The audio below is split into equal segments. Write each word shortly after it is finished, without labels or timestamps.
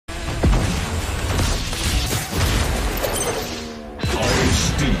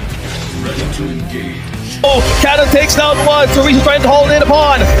Oh, Cannon takes down one, so he's trying to hold it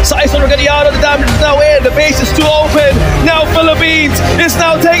upon. Sison Organiano, the damage is now in. The base is too open. Now Philippines is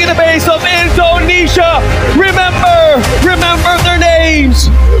now taking the base of Indonesia. Remember their names.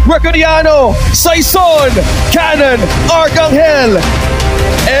 Organiano, Sison, Cannon, Arcangel,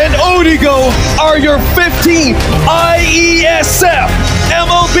 and Onigo are your 15th IESF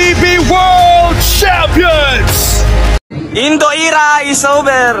MLBB World Champions. Indo era is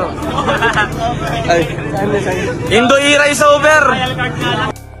over. Indo era is over.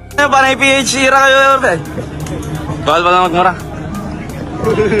 Panay PH era kayo. Bawal pala magmura.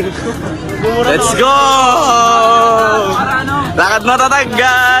 Let's go! Lakad mo tatag,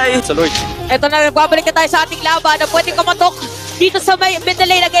 guys! Salute. Ito na, nagbabalik na tayo sa ating laban na pwede kumatok dito sa may middle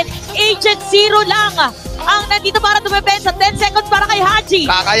lane again. Agent Zero lang ang nandito para dumepensa. 10 seconds para kay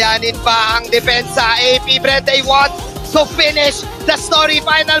Haji. Kakayanin pa ang depensa. AP Bren, they want to finish the story.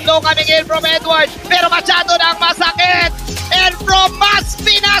 Final blow coming in from Edward. Pero masyado ng masakit. And from Mas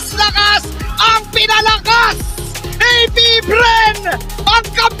Pinas lakas, ang pinalakas. AP Bren, ang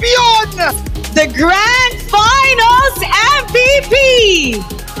kampiyon. The Grand Finals MVP.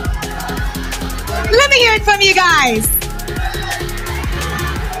 Let me hear it from you guys.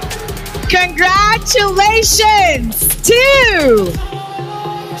 Congratulations to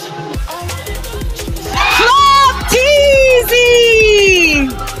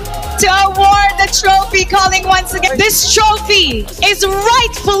Easy to award the trophy, calling once again. This trophy is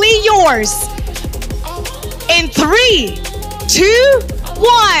rightfully yours. In 3, 2,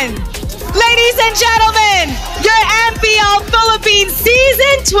 1. Ladies and gentlemen, your MPL Philippines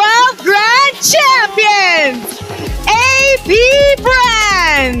Season 12 Grand Champions, AP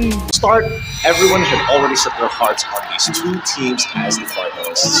Bren. Start, everyone had already set their hearts on these two teams as the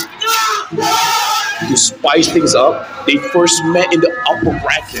finalists. To spice things up, they first met in the upper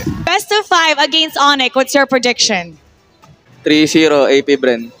bracket. Best of 5 against Onic. What's your prediction? 3-0 AP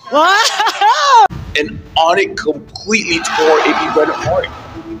Bren. Wow! And Onic completely tore AP Bren apart.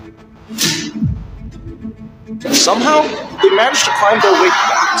 Somehow, they managed to climb their way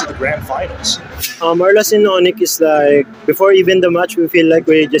back to the grand finals. Our loss in Onic is like, before even the match, we feel like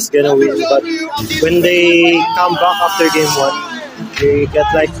we're just gonna win. But when they come back after game 1, they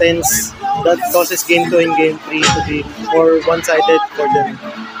get like tense. That causes game 2 and game 3 to be more one-sided for them.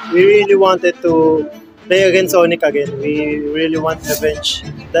 We really wanted to play against Onic again. We really want revenge.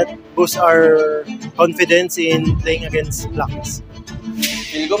 That boosts our confidence in playing against Blacks.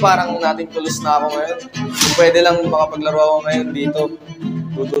 Feel ko parang nating tulos na ako ngayon. Kung pwede lang makapaglaro ako ngayon dito,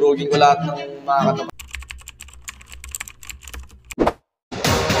 tuturugin ko lahat ng mga katapat.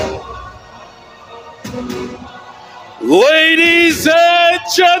 Ladies and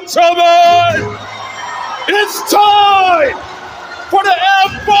gentlemen, it's time for the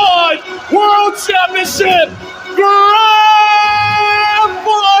F1 World Championship Grand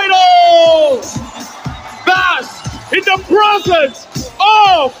Finals! Bask in the presence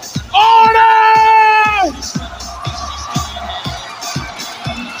of Onic!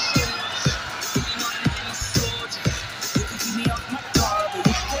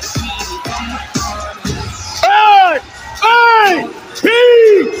 AP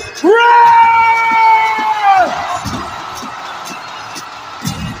Bren!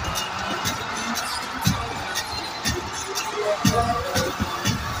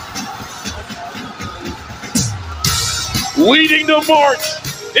 Leading the march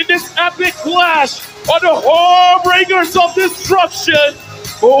in this epic clash are the Harbingers of Destruction,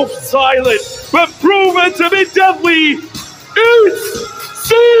 both silent but proven to be deadly. It's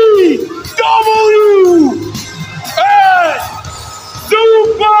CW and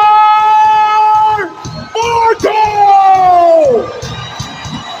Super Marco!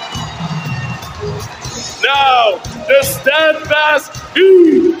 Now, the steadfast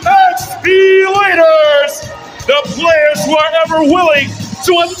EXP leaders, the players who are ever willing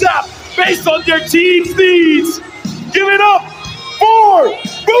to adapt based on their team's needs. Give it up for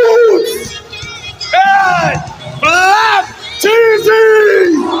Boots and Black TZ!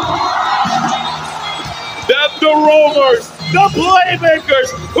 Them the roamers, the playmakers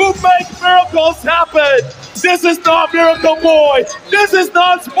who make miracles happen. This is not Miracle Boy. This is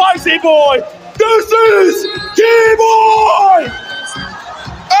not Spicy Boy. This is Key-Boy!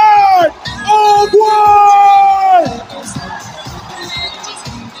 And Ogwan!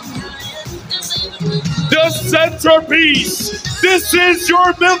 The centerpiece. This is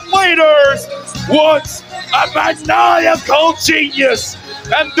your mid-laners. Once a maniacal genius,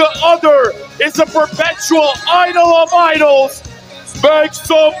 and the other is a perpetual idol of idols. Make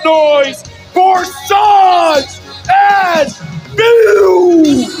some noise for Sons and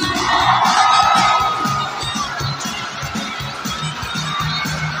View!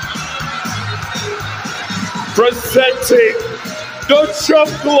 presenting the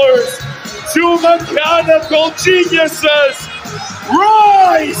jugglers, two mechanical geniuses.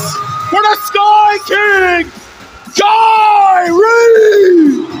 Rise for the Sky King, Kyrie!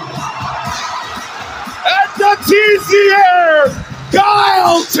 And the TZR,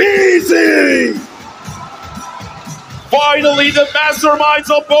 Kyle TZ! Finally, the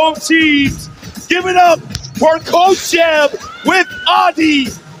masterminds of both teams, give it up for Coach Jeb with Adi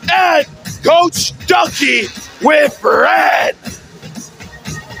and Coach Ducky with Bren.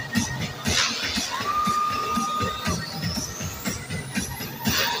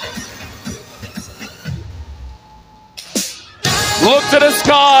 Look to the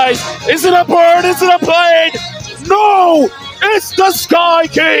skies. Is it a bird? Is it a plane? No! It's the Sky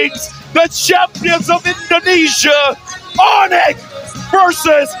Kings, the champions of Indonesia. Onic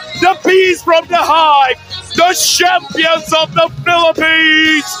versus the Bees from the Hive, the champions of the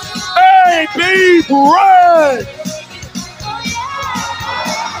Philippines. AB Bren.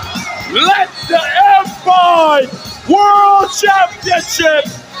 Let the M5 World Championship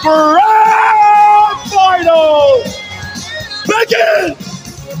Grand Finals begin!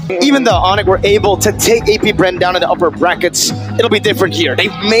 Even though Onic were able to take AP Bren down in the upper brackets, it'll be different here.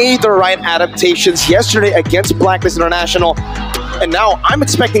 They've made the right adaptations yesterday against Blacklist International, and now I'm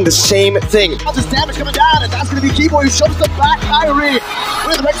expecting the same thing. All this damage coming down, and that's going to be Keyboy who shows the back. Kyrie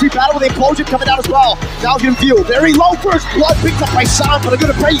with the Red battle with the Implosion coming down as well. Now getting view. Very low first blood picked up by San, but a good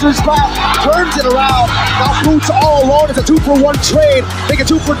appraiser spot. Turns it around. Now Boots all alone. It's a 2-for-1 trade. Make a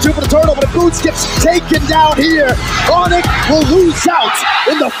 2-for-2 for the turtle, but if Boots gets taken down here, Onic will lose out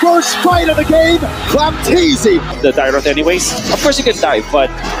in the first fight of the game. Baptiste. The Direct anyways. Of course you can dive, but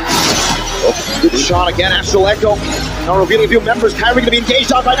Good shot again, Astral Echo. Now revealing a few members. Kyrie going to be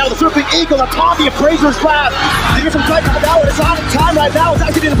engaged on right now. The Surfing Eagle, the Tommy Appraiser's grab. The different fight coming down. It's on time right now. It's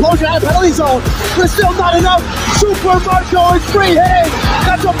actually an implosion out of penalty zone. But it's still not enough. Super Marco is free hitting.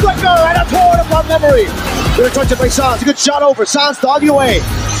 That's a flicker and a torn upon memory. They're touched by Sans. A good shot over. Sans dogging away.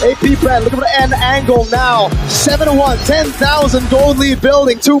 AP Bren looking for the end angle now. 7-1, 10,000 gold lead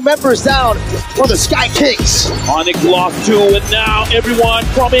building. Two members down for the Sky Kings. Onic lost two, and now everyone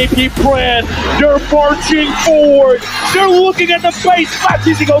from AP Bren, they're marching forward. They're looking at the base.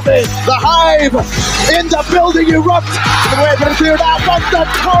 Baptiste goes in. The Hive in the building erupt. The way getting cleared out, but the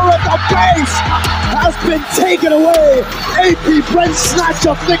turret, the base has been taken away. AP Bren snatch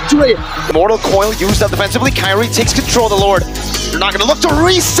of victory. Mortal Coil used up defensively. Kyrie takes control of the Lord. They're not going to look to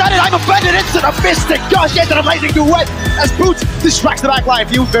reset it. I'm offended. It's a Mystic Gush into the blazing duet As Boots distracts the back line.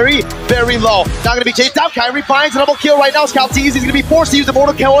 View very, very low. Now going to be chased down. Kyrie finds a double kill right now. Scalteezy is going to be forced to use the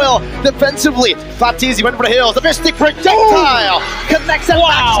Mortal Coil defensively. Baptiste went for the hills. The Mystic projectile connects at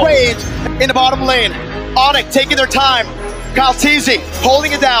max range in the bottom lane. Onic taking their time. Scalteezy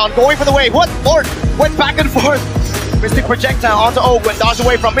holding it down, going for the wave. What? Lord went back and forth. Mystic projectile onto Owen, dodged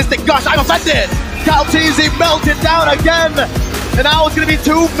away from Mystic Gush. I'm offended. Scalteezy melted down again. And now it's going to be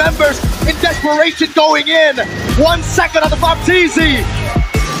two members in desperation going in. 1 second on the Baptiste.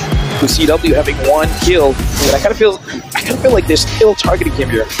 With CW having one kill, but I kind of feel like they're still targeting him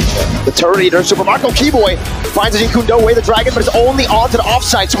here. The Terminator, Super Marco Keyboy finds a Jinkundo away the dragon, but it's only onto the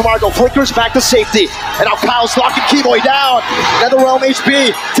offside. Super Marco flickers back to safety. And now Kyle's locking Keyboy down. NetherRealm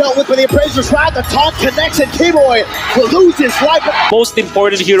HP dealt with by the Appraiser's Wrath. The taunt connects and Keyboy will lose his life. Most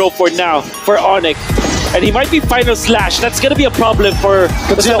important hero for now, for Onic. And he might be Final Slash. That's going to be a problem for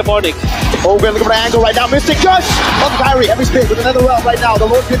the set of Onic. Owen looking for the angle right now. Mystic Gush on Kyrie. Heavy spin with another realm right now. The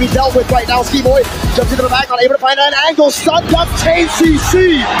Lord's going to be dealt with right now. Skiboy jumps into the back, not able to find an angle. Stunned up Chain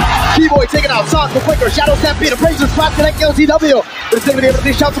CC. Skiboy taken out. Sans with Flicker. Shadow Stampede. Appraiser's Trap connecting LCW. But it's going to be able to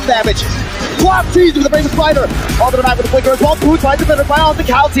dish out some damage. Flop teased with the Appraiser's Spider. Onto the back with the Flicker as well. Boots finds the better fire on the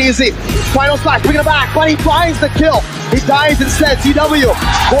Scalteezy. Final Slash bringing it back, but he finds the kill. He dies instead. CW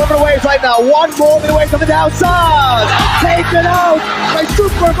going for the waves right now. One more of the waves coming down. Sans taken out by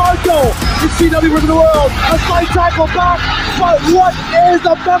Super Marco. It's CW versus the world. A slight tackle back, but what is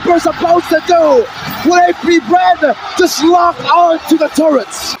the member supposed to do? Will AP Bren just lock on to the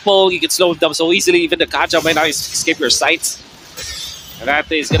turrets? You can slow him down so easily. Even the Kaja might not escape your sights. And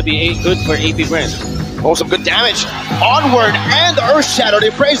that is going to be good for AP Bren. Oh, some good damage. Onward and Earth Shadow. The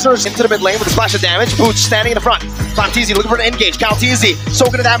Appraisers into the mid lane with a splash of damage. Boots standing in the front. Flapteezy looking for an engage. Scalteezy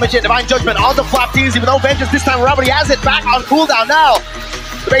soaking the damage in. Divine Judgment onto Flapteezy with no vengeance this time around, but he has it back on cooldown now.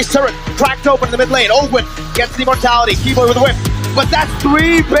 The base turret cracked open in the mid lane. Owen gets the immortality. Keyboy with a whip. But that's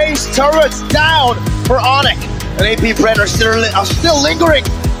 3 base turrets down for Onic. And AP Bren are still lingering.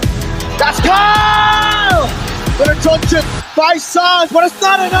 That's Kyle! With a dungeon by Sans, but it's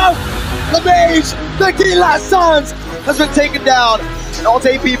not enough. The mage, the Gila Sans, has been taken down. And also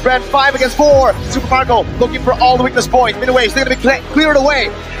AP Bren 5 against 4. Super Marco looking for all the weakness points. Mid waves, they're going to be cleared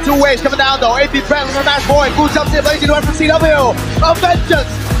away. 2 waves coming down though. AP Bren with a match point. Boots up to the lazy door for CW. A vengeance.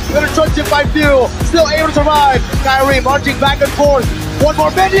 Gonna trudge it by few. Still able to survive. Kyrie marching back and forth. One more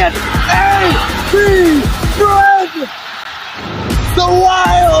minion. AP Bren. The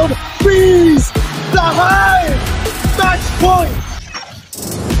wild bees. The high match point.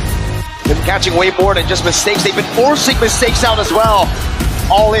 Been catching way more than just mistakes. They've been forcing mistakes out as well.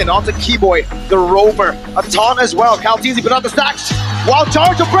 All in onto Keyboy, the rover, a taunt as well. Calteezy put on the stacks. Wild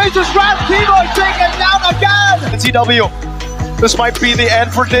charge of Brazers Wrath. Keyboy taken down again. CW, this might be the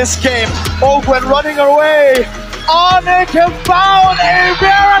end for this game. Oakland running away. Onic have found a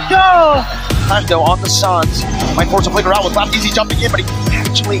miracle. Time though on the Suns. Might force a flicker out with Calteezy jumping in, but he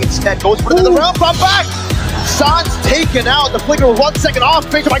actually instead goes for another round. Pump back. Suns taken out. The flicker with 1 second off.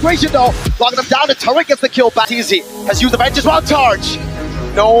 Major migration though. Locking them down. The turret gets the kill back. Easy has used the benches while charge.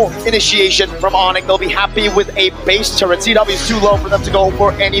 No initiation from Onic. They'll be happy with a base turret. CW is too low for them to go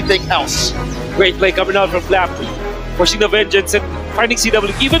for anything else. Great play coming out from Flap. Forcing the vengeance and finding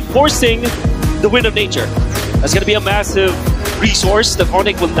CW. Even forcing the Wind of Nature. That's going to be a massive resource that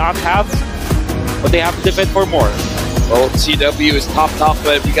Onic will not have. But they have to defend for more. Well, CW is top,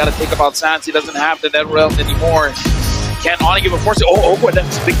 but you got to think about Sans. He doesn't have the net realm anymore. Can't Onic give a force? Oh,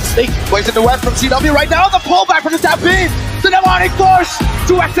 that's a big mistake. Plays in the web from CW right now. The pullback from the tap beam. So now Onic force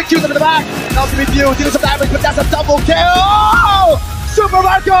to execute them in the back. Now to review, dealing some damage, but that's a double kill. Super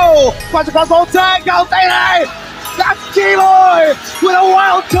Marco punch across the whole tank. That's Keyboy with a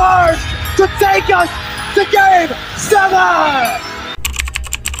wild charge to take us to game 7.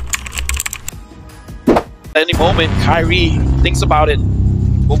 Any moment, Kyrie thinks about it.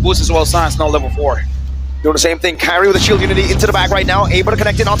 Will boost as well. Sans now level 4. Doing the same thing. Kyrie with the shield unity into the back right now. Able to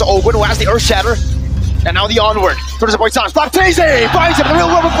connect in onto Ogun, who has the Earth Shatter. And now the onward. Turns the point Sans. Flapteezy finds him. The real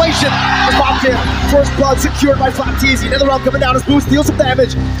world inflation. Just popped in. First blood secured by Flapteezy. Another round coming down. His boost deals some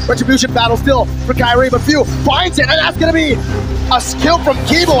damage. Retribution battle still for Kyrie, but few finds it. And that's going to be a skill from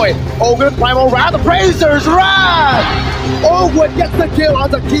Keyboy. Ogun, Primal Wrath. The Brazers Wrath. Ogun gets the kill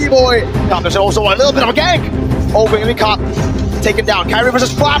onto Keyboy. Now there's also a little bit of a gank. Ogun going to be caught. Taken down. Kyrie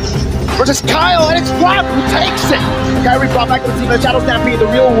versus Flap. Versus Kyle, and it's Flap who takes it. Kyrie brought back to the team. The Shadow Stampede, the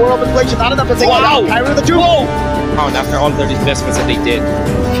real world inflation, not enough to take it out. Kyrie with the 2. After all their investments that they did.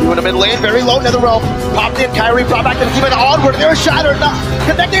 Q in the mid lane, very low, nether realm. Popped in, Kyrie brought back to the team and onward. They're shattered.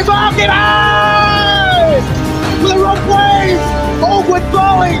 Connecting off, game eyes! With a rough wave. Oakwood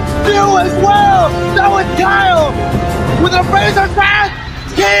falling. New as well. Now it's Kyle. With a Brazers Wrath.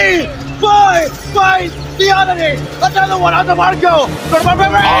 Keyboy finds the Oddity. Another one on the Marco.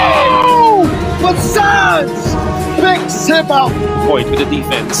 Oh! But Sans picks him up. Point with the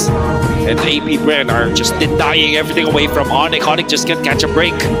defense. And AP Bren are just denying everything away from Onic. Onic just can't catch a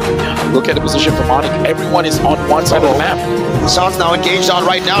break. Look at the position from Onic. Everyone is on one side of the map. Sans now engaged on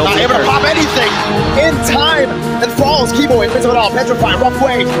right now. Not able to pop anything in time. And falls. Keyboy wins it all. Petrified. Rough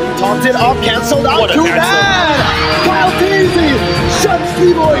way. Taunted up. Cancelled out. Too bad. Calteezy shuts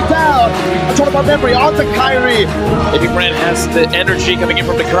Keyboy down. A total of memory onto Kyrie. AP Bren has the energy coming in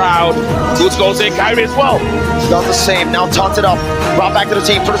from the crowd. Boots goes in. Kyrie as well. Does the same. Now taunted up. Brought back to the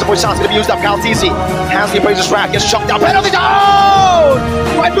team. Turns the boy Sans going to be used up. Calteezy has the Brazers Wrath. Gets chunked down. Penalty down!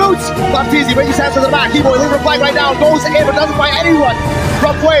 Right boots. Calteezy raises hands to the back. Keyboy leaving a flag right now. Goes in but doesn't find anyone.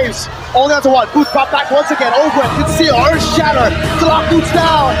 Rough waves. Only onto one. Boots brought back once again. Over. Conceal. Earth Shatter. To lock Boots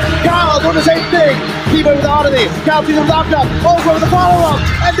down. Kyle doing the same thing. Keyboy with the Oddity. Calteezy locked up. Over with the follow-up.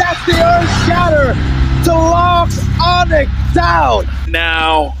 And that's the Earth Shatter to lock Onic down.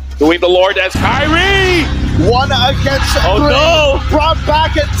 Now, doing the Lord as Kyrie. 1 against 3. No. Brought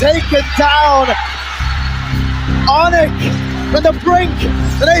back and taken down. Onic on the brink.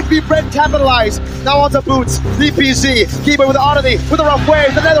 An AP Bren capitalized. Now onto Boots. DPC. Keyboy with the Oddity. With the rough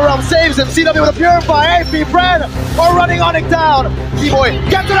wave. The NetherRealm saves him. CW with a Purify. AP Bren are running Onic down. Keyboy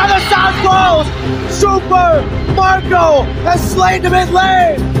gets another sound close. Super Marco has slain the mid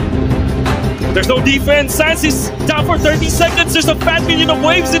lane. There's no defense. Sans is down for 30 seconds. There's a fat million of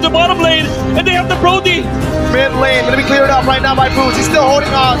waves in the bottom lane. And they have the Brody. Mid lane going to be cleared up right now by Boots. He's still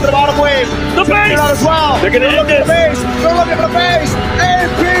holding on to the bottom wave. The base! Out as well. They're going to end this. They're looking for the base.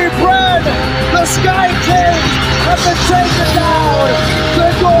 AP Bren, the Sky King, have been taken down. The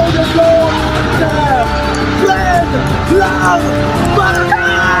golden goal. Bren, love,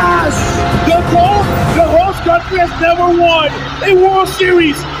 Buttercuss! The host country has never won a World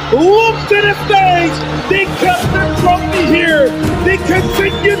Series. Look to the stage. They kept their trophy here. They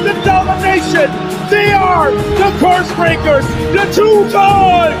continued the domination. They are the Curse Breakers, the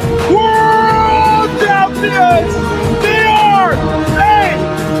 2-time World Champions. They are for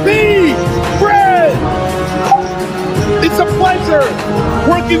AP Bren. It's a pleasure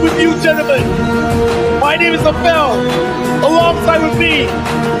working with you, gentlemen. My name is Abel, alongside with me,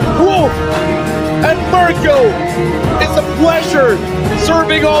 Wolf and Marco. It's a pleasure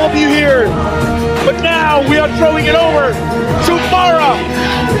serving all of you here. But now we are throwing it over to Mara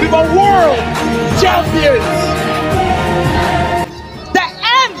with our world champions. The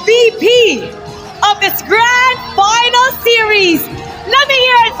MVP of this Grand Final Series. Let me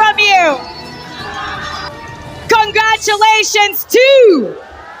hear it from you. Congratulations to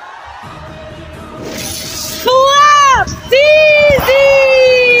Flap Teasy!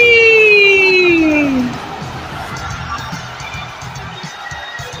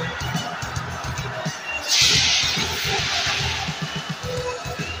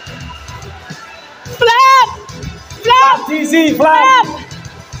 Flap, TZ, Flap!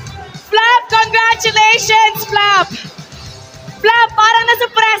 Flap, congratulations, Flap! Flap, parang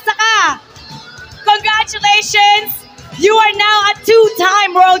nasurpresa ka! Congratulations! You are now a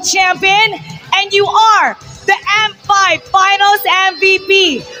two-time world champion and you are the M5 Finals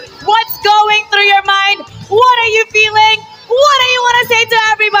MVP. What's going through your mind? What are you feeling? What do you want to say to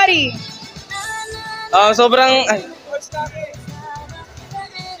everybody?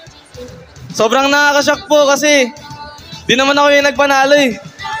 Sobrang nakakashock po kasi di naman ako yung nagpanalo eh.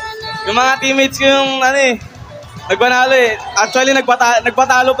 Yung mga teammates ko yung nagpanalo eh. Actually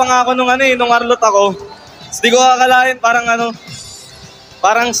nagpatalo pa nga ako nung Arlot ako. So, di ko akalain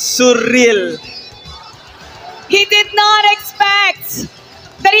parang surreal. He did not expect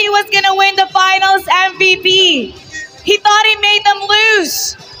that he was gonna win the finals MVP. He thought he made them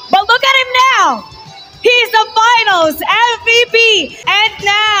lose. But look at him now. He's the finals MVP. And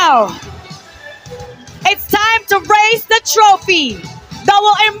now, it's time to raise the trophy that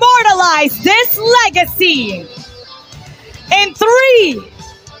will immortalize this legacy. In 3,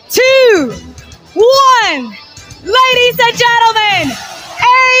 2, 1, ladies and gentlemen,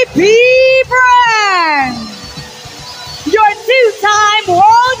 AP Bren, your two-time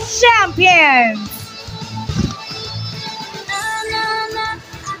world champions.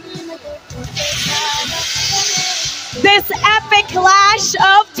 This epic clash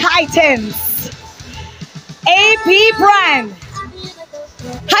of titans. AP Bren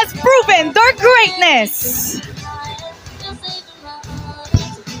has proven their greatness.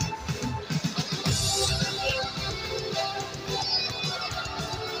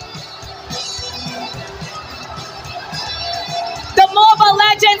 The Mobile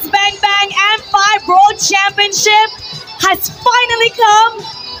Legends Bang Bang M5 World Championship has finally come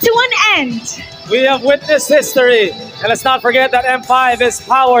to an end. We have witnessed history, and let's not forget that M5 is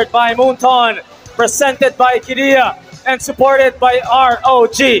powered by Moonton, presented by Kidia, and supported by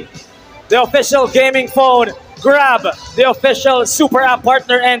ROG, the official gaming phone, Grab, the official super app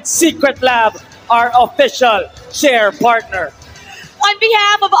partner, and Secret Lab, our official share partner. On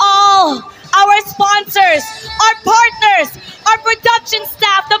behalf of all our sponsors, our partners, our production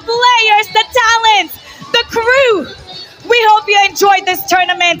staff, the players, the talents, the crew, we hope you enjoyed this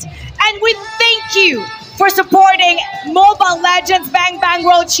tournament and we thank you for supporting Mobile Legends Bang Bang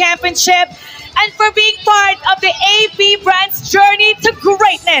World Championship and for being part of the AP Bren's journey to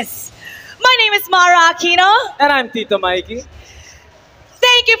greatness. My name is Mara Aquino. And I'm Tito Mikey.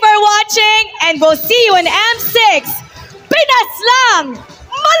 Thank you for watching and we'll see you in M6. Pinas lang!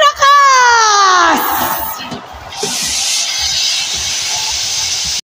 Malakas!